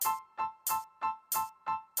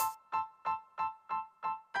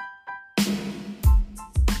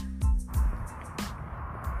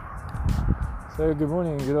So good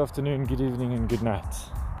morning, good afternoon, good evening and good night.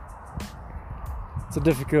 It's a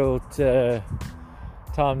difficult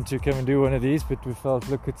time to come and do one of these, but we felt,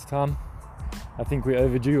 look, it's time. I think we're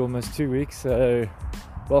overdue almost 2 weeks, so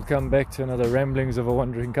welcome back to another Ramblings of a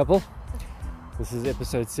Wandering Couple. This is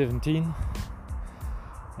episode 17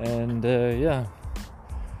 and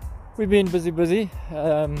we've been busy.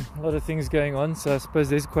 A lot of things going on, so I suppose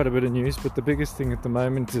there's quite a bit of news, but the biggest thing at the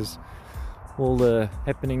moment is all the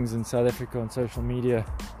happenings in South Africa on social media,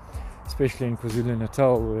 especially in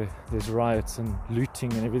KwaZulu-Natal, where there's riots and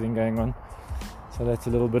looting and everything going on. So that's a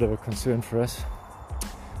little bit of a concern for us.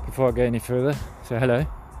 Before I go any further, say hello.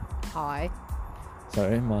 Hi.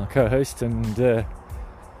 Sorry, my co-host and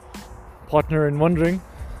partner in wandering,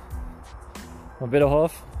 my better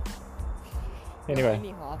half. Anyway.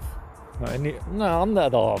 Only half. No, I'm the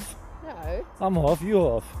other half. No. I'm half,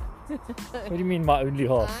 you're half. What do you mean my only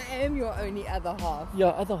half? I am your only other half.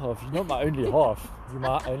 Your other half. You're not my only half. You're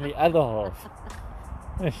my only other half.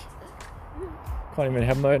 Can't even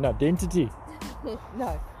have my own identity.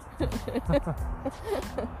 No.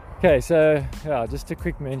 Okay, so yeah, just a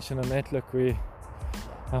quick mention on that. Look,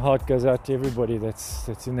 our heart goes out to everybody that's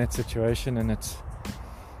in that situation, and it's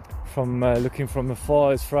from looking from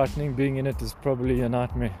afar is frightening. Being in it is probably a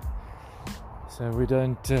nightmare. So we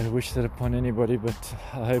don't wish that upon anybody, but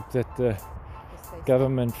I hope that the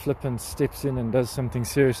government flippant steps in and does something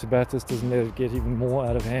serious about this, doesn't let it get even more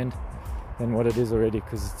out of hand than what it is already,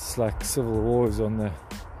 because it's like civil wars on the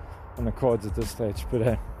cards at this stage.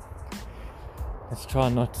 But let's try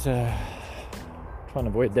and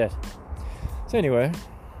avoid that. So anyway,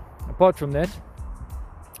 apart from that,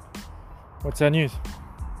 what's our news?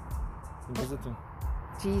 Visiting.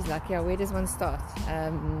 Geez, like, yeah, where does one start?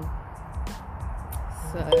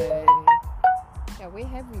 So, yeah, where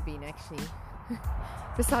have we been actually?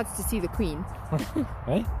 Besides to see the Queen.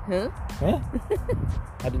 Hey? Huh? Huh?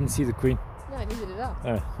 I didn't see the Queen. No, neither did I.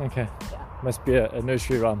 Oh, okay. Yeah. Must be a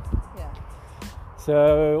nursery rhyme. Yeah.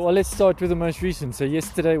 So, well, let's start with the most recent. So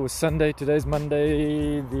yesterday was Sunday, today's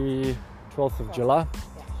Monday, the 12th of July.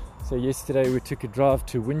 Yeah. So yesterday we took a drive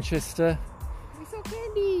to Winchester. We saw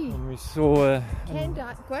Candy. And we saw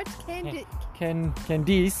Candice.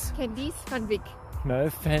 Candice Van Wyk. No,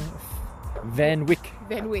 Van Wyk.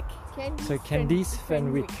 Van Wyk. So Candice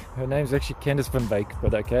Van Wyk. Her name's actually Candice Van Wyk,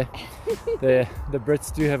 but okay. the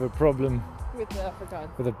Brits do have a problem With the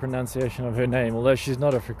Afrikaans. with the pronunciation of her name. Although she's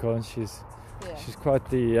not Afrikaans, she's quite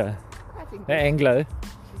the I think Anglo,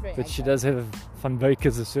 she's very but she Anglo. does have Van Wyk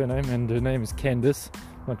as a surname, and her name is Candice,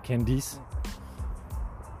 not Candice.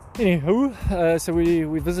 Anywho, so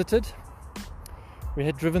we visited. We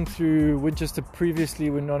had driven through Winchester previously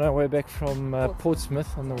when on our way back from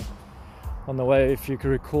Portsmouth on the way, if you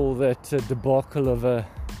can recall that debacle of a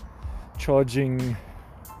charging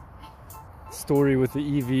story with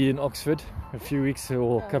the EV in Oxford a few weeks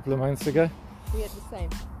or a couple of months ago. We had the same.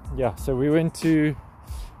 Yeah, so we went to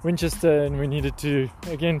Winchester and we needed to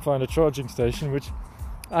again find a charging station, which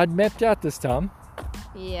I'd mapped out this time.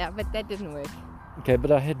 Yeah, but that didn't work. Okay,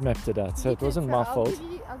 but I had mapped it out, so it wasn't my fault.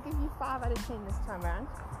 I'll give you 5 out of 10 this time around.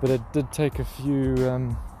 But it did take a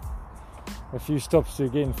few stops to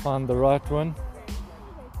again find the right one,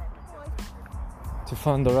 to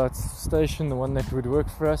find the right station, the one that would work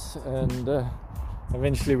for us, and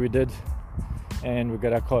eventually we did, and we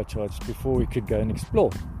got our car charged before we could go and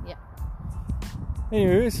explore. Yeah.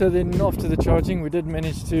 Anyway, so then after the charging we did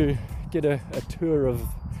manage to get a tour of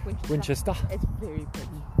Winchester. It's very pretty.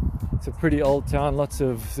 It's a pretty old town,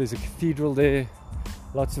 there's a cathedral there,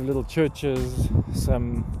 lots of little churches,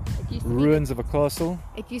 some ruins of a castle.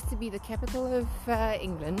 It used to be the capital of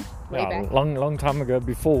England, way Yeah, back. long time ago,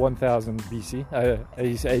 before 1000 BC,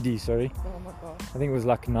 AD, sorry. Oh my god. I think it was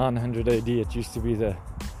like 900 AD, it used to be the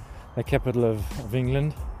capital of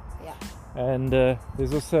England. Yeah. And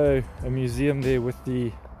there's also a museum there with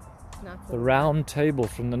the round table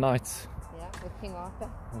from the knights. Yeah, with King Arthur.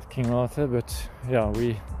 With King Arthur, but yeah,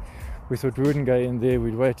 we thought we wouldn't go in there,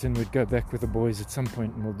 we'd wait and we'd go back with the boys at some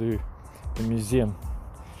point and we'll do the museum.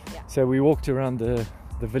 Yeah. So we walked around the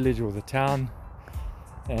village or the town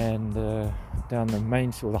and down the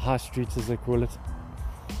main, or the high street as they call it.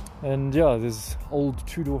 And yeah, there's old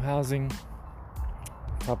Tudor housing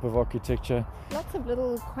type of architecture. Lots of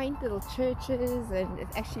little quaint little churches, and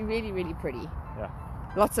it's actually really, really pretty. Yeah.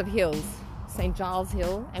 Lots of hills. St. Giles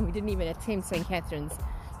Hill, and we didn't even attempt St. Catherine's.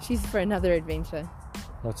 She's for another adventure.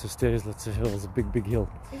 Lots of stairs, lots of hills, a big hill.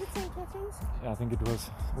 Is it St. Catherine's? Yeah, I think it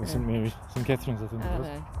was. Or St. Mary's. St. Catherine's, I think I it don't was.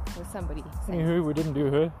 know. It was somebody. Anywho, we didn't do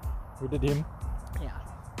her, we did him. Yeah.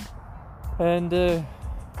 And it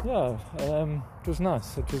was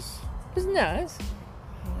nice. It was nice.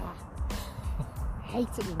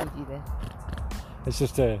 hate it when you do that.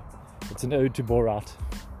 It's an ode to Borat.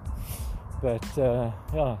 But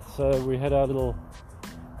yeah, so we had our little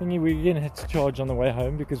thingy. We again had to charge on the way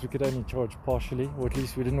home because we could only charge partially, or at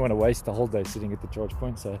least we didn't want to waste the whole day sitting at the charge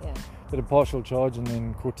point. So did a partial charge and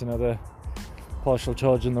then caught another partial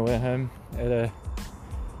charge on the way home at a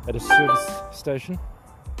service station.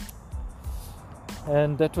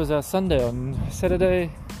 And that was our Sunday. On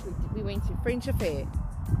Saturday we went to French Affair.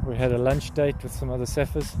 We had a lunch date with some other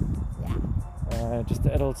Saffers. Just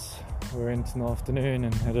the adults. We went in the afternoon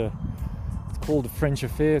and had it's called the French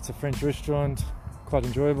Affair. It's a French restaurant, quite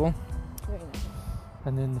enjoyable. Very nice.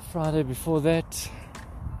 And then the Friday before that,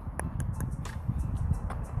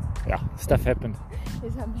 stuff happened.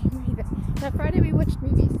 There's our memory there. Now Friday we watched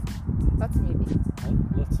movies. Lots of movies.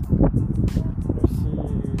 Let's go see.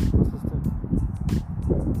 What's this thing?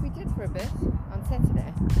 We did for a bit on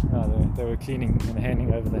Saturday. They were cleaning and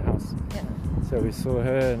handing over the house. Yeah. So we saw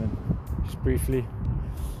her and just briefly.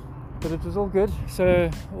 But it was all good. So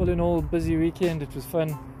all in all, busy weekend. It was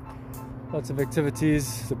fun. Lots of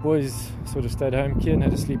activities. The boys sort of stayed home. Kian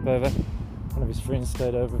had a sleepover. One of his friends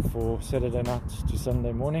stayed over for Saturday night to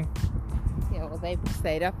Sunday morning. Yeah, well, they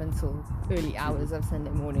stayed up until early hours of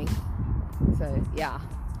Sunday morning. So, yeah.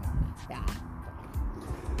 Yeah,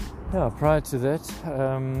 prior to that,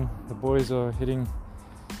 the boys are heading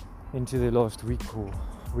into their last week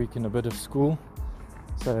and a bit of school.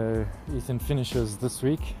 So Ethan finishes this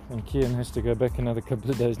week and Kian has to go back another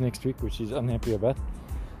couple of days next week, which he's unhappy about.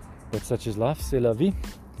 But such is life, c'est la vie.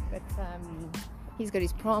 But he's got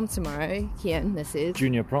his prom tomorrow, Kian, this is.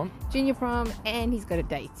 Junior prom, and he's got a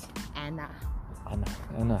date, Anna.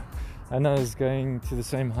 Anna is going to the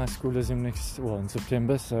same high school as him in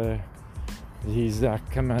September, so he's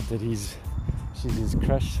come out that she's his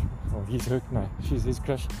crush, or she's his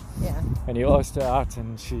crush. Yeah. And he asked her out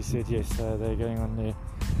and she said yes, so they're going on their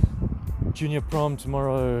junior prom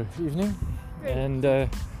tomorrow evening. Great. And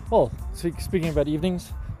speaking about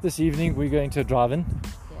evenings, this evening we're going to a drive-in.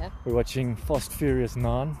 Yeah. We're watching Fast Furious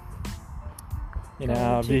 9 in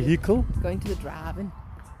our vehicle. Going to the drive-in.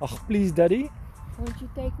 Oh, please, Daddy. Won't you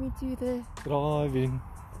take me to the Drive-in.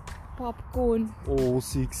 popcorn? All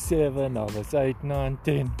 6, 7 of us, 8, 9,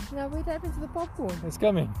 10. Now, what happened to the popcorn? It's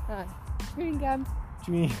coming. Chewing gum.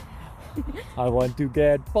 I want to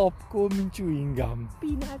get popcorn and chewing gum.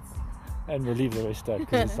 Peanuts. And we'll leave the rest out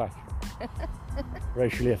because it's like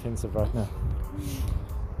racially offensive right now.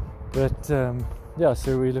 But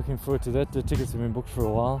so we're looking forward to that. The tickets have been booked for a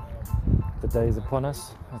while. The day is upon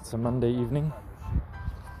us. It's a Monday evening.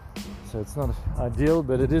 So it's not ideal,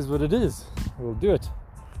 but it is what it is. We'll do it.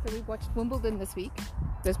 So we watched Wimbledon this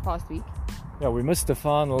past week. Yeah, we missed the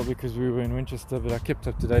final because we were in Winchester, but I kept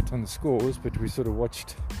up to date on the scores, but we sort of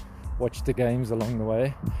watched the games along the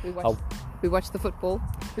way. We watched the football.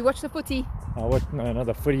 We watched the footy. No,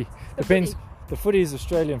 the footy. Depends. The footy is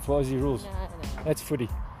Australian for Aussie rules. No. That's footy.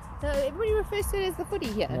 No, everybody refers to it as the footy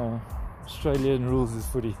here. No, Australian rules is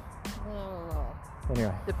footy. No.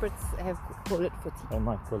 Anyway. The Brits call it footy. They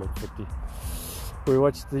might call it footy. We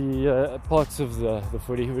watched the parts of the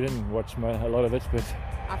footy. We didn't watch a lot of it, but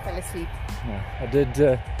I fell asleep.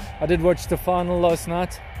 No, I did watch the final last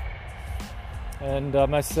night, and I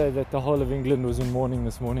must say that the whole of England was in mourning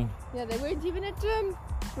this morning. Yeah, they weren't even at gym.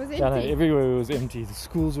 It was empty. Yeah, no, everywhere was empty. The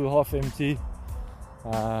schools were half empty.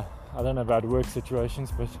 I don't know about work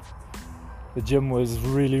situations, but the gym was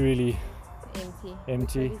really, really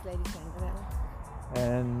empty.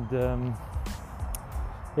 And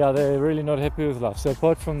they're really not happy with life. So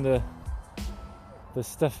apart from the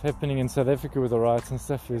stuff happening in South Africa with the riots and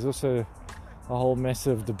stuff, there's also a whole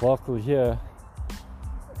massive debacle here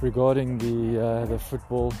regarding the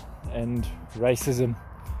football and racism,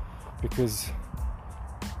 because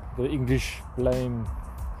the English blame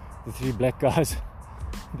the 3 black guys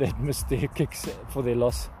that missed their kicks for their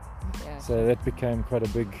loss. Yeah. So that became quite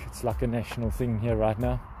it's like a national thing here right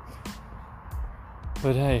now.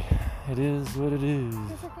 But hey, it is what it is.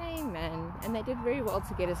 It's okay, man. And they did very well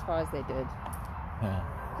to get as far as they did. Yeah.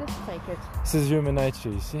 Just take it. This is human nature,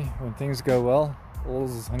 you see. When things go well,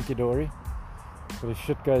 all's hunky-dory. But if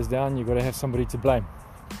shit goes down, you've got to have somebody to blame.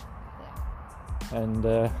 Yeah. And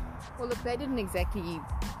well, look, they didn't exactly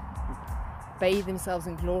bathe themselves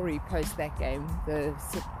in glory post that game, the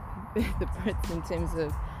Brits, in terms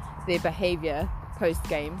of their behaviour post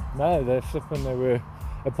game. No, they were,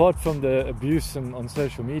 apart from the abuse on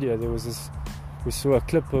social media, there was we saw a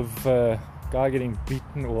clip of a guy getting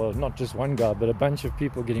beaten, or not just one guy, but a bunch of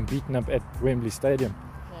people getting beaten up at Wembley Stadium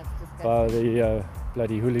by the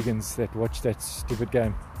bloody hooligans that watched that stupid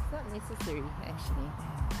game. It's not necessary, actually.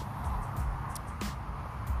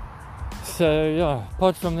 So yeah,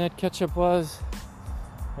 apart from that, catch-up wise,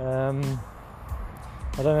 I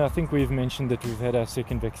don't know, I think we've mentioned that we've had our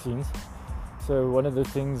second vaccines. So one of the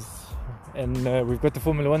things, and we've got the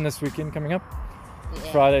Formula 1 this weekend coming up.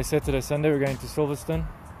 Yeah. Friday, Saturday, Sunday, we're going to Silverstone.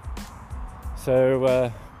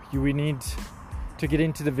 So we need to get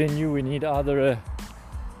into the venue, we need either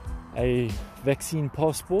a vaccine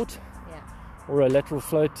passport or a lateral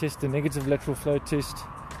flow test, a negative lateral flow test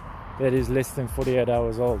that is less than 48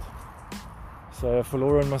 hours old. So for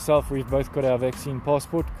Laura and myself, we've both got our vaccine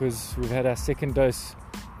passport because we've had our second dose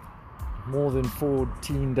more than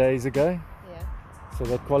 14 days ago. Yeah. So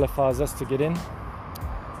that qualifies us to get in.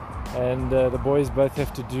 And the boys both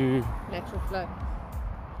have to do Lateral flow.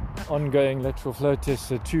 ongoing lateral flow tests,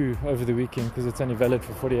 so 2 over the weekend because it's only valid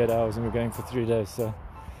for 48 hours and we're going for 3 days. So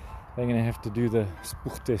they're going to have to do the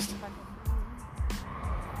spoeg test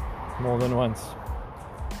more than once.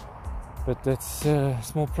 But that's a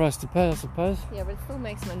small price to pay, I suppose. Yeah, but it still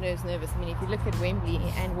makes my nerves nervous. I mean, if you look at Wembley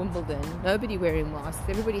and Wimbledon, nobody wearing masks,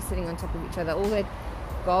 everybody's sitting on top of each other, all that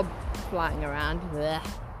gob flying around. Ugh.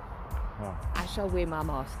 Wow. I shall wear my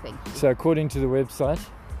mask, thank you. So according to the website,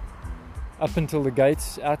 up until the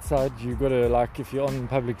gates outside, you've got to, like, if you're on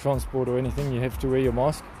public transport or anything, you have to wear your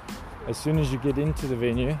mask. As soon as you get into the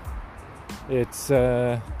venue, it's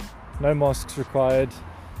no masks required,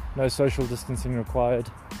 no social distancing required.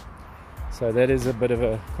 So that is a bit of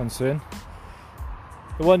a concern.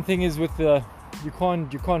 The one thing is with the you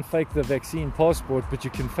can't fake the vaccine passport, but you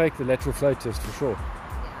can fake the lateral flow test for sure.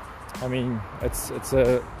 I mean, it's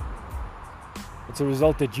a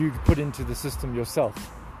result that you put into the system yourself.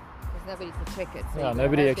 There's nobody to check it. So Yeah,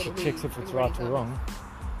 nobody actually checks if it's right or wrong.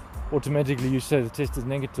 Automatically you say the test is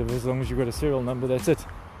negative as long as you've got a serial number, that's it.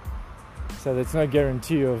 So there's no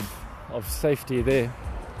guarantee of safety there.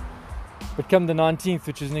 But come the 19th,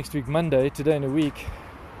 which is next week Monday, today in a week,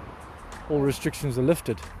 all restrictions are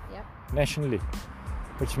lifted nationally,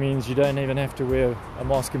 which means you don't even have to wear a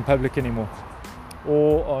mask in public anymore,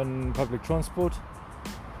 or on public transport,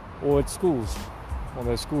 or at schools.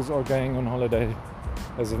 Although schools are going on holiday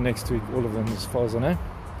as of next week, all of them as far as I know,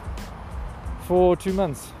 for 2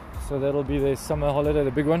 months. So that'll be their summer holiday,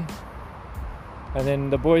 the big one. And then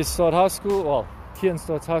the boys start high school. Well, Kian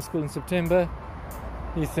starts high school in September.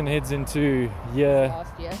 Ethan heads into year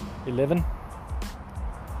 11.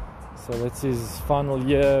 So that's his final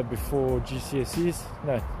year before GCSEs.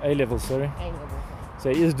 No, A-level, sorry. A-level.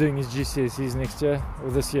 So he is doing his GCSEs next year, or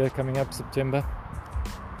this year coming up, September.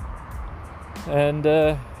 And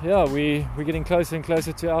yeah, we're getting closer and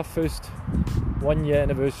closer to our first 1 year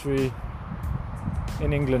anniversary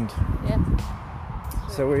in England. Yeah.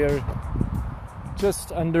 So we are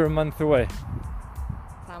just under a month away.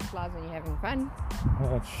 Time flies when you're having fun.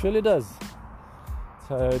 It surely does.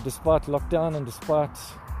 So despite lockdown and despite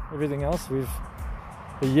everything else,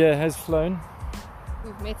 the year has flown.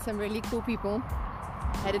 We've met some really cool people.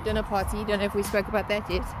 Had a dinner party. Don't know if we spoke about that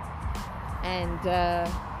yet. And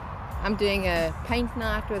I'm doing a paint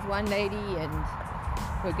night with one lady, and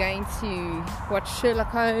we're going to watch Sherlock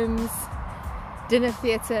Holmes dinner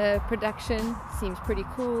theatre production. Seems pretty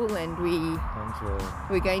cool. And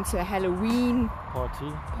we're going to a Halloween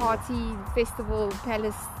party festival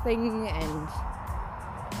palace thing, and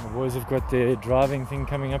the boys have got their driving thing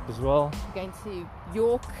coming up as well. We're going to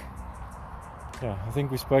York. Yeah, I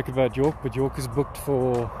think we spoke about York, but York is booked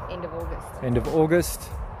for end of August.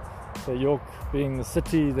 So York being the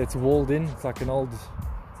city that's walled in, it's like an old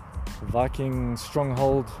Viking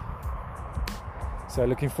stronghold. So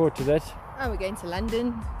looking forward to that. Oh, we're going to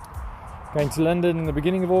London. Going to London in the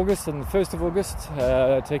beginning of August, and the 1st of August,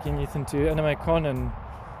 taking Ethan to Anime Con, and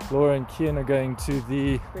Laura and Kian are going to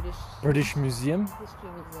the British Museum. History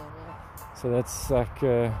Museum, yeah. So that's like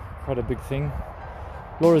quite a big thing.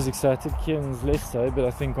 Laura's excited, Kian's less so, but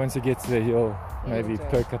I think once he gets there he'll maybe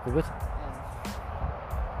perk up a bit. Yeah.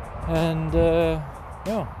 And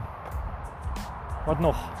yeah, what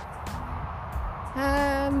noch?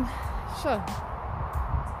 Sure.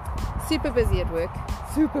 Super busy at work.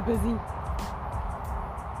 Super busy.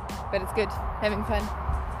 But it's good, having fun.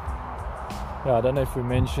 Yeah, I don't know if we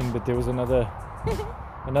mentioned, but there was another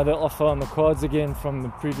offer on the cards again from the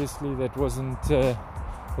previously that wasn't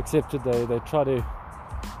accepted. They tried to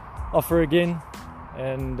offer again,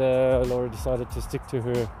 and Laura decided to stick to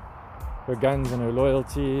her guns and her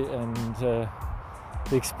loyalty and the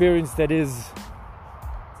experience that is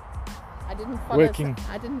working.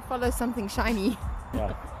 I didn't follow something shiny.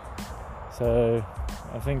 Yeah. So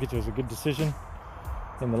I think it was a good decision.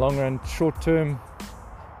 In the long run, short term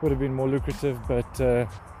would have been more lucrative, but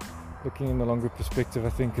looking in the longer perspective, I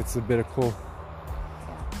think it's a better call.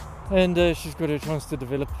 And she's got a chance to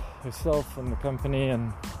develop herself and the company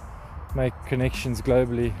and make connections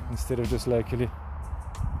globally instead of just locally.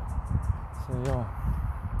 So yeah,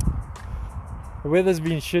 the weather's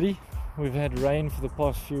been shitty. We've had rain for the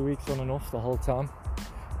past few weeks on and off the whole time,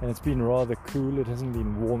 and it's been rather cool. It hasn't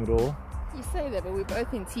been warm at all. You say that, but we're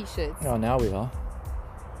both in t-shirts. Oh, now we are.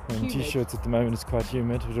 In Humid. t-shirts at the moment. It's quite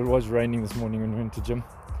humid. It was raining this morning when we went to gym.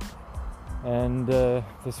 And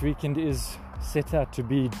this weekend is set out to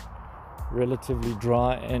be relatively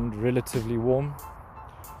dry and relatively warm.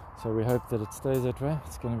 So we hope that it stays that way.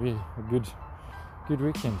 It's going to be a good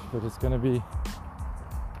weekend, but it's going to be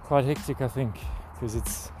quite hectic, I think, because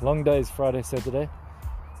it's long days, Friday, Saturday.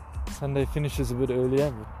 Sunday finishes a bit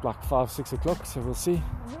earlier, like 5-6 o'clock, so we'll see.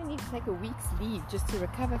 I'm going to need to take a week's leave just to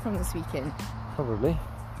recover from this weekend. Probably.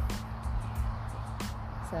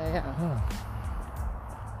 So yeah. Oh.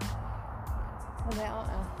 Oh, they are.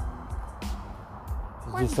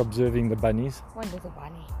 Just observing the bunnies. One little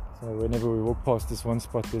bunny. So whenever we walk past this one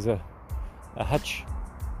spot, there's a hutch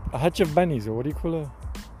of bunnies, or what do you call it?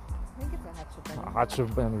 I think it's a hutch of bunnies. A hutch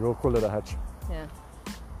of bunnies. We'll call it a hutch. Yeah.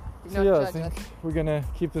 Do So not yeah, I judge think us. we're gonna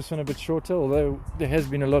keep this one a bit shorter. Although there has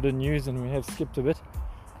been a lot of news and we have skipped a bit.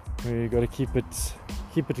 We got to keep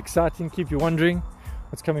it exciting, keep you wondering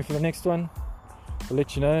what's coming for the next one. We'll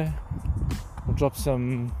let you know. We'll drop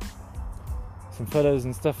some photos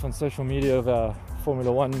and stuff on social media of our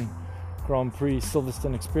Formula 1 Grand Prix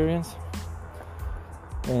Silverstone experience.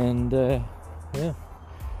 And yeah,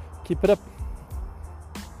 keep it up.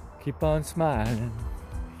 Keep on smiling.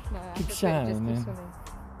 No, I keep prefer just shining. keep swimming.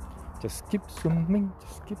 Just keep swimming.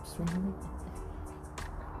 Just keep swimming.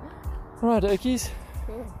 Alright, Okies.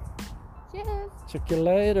 Cool. Cheers. Check you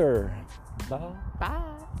later. Bye. Bye.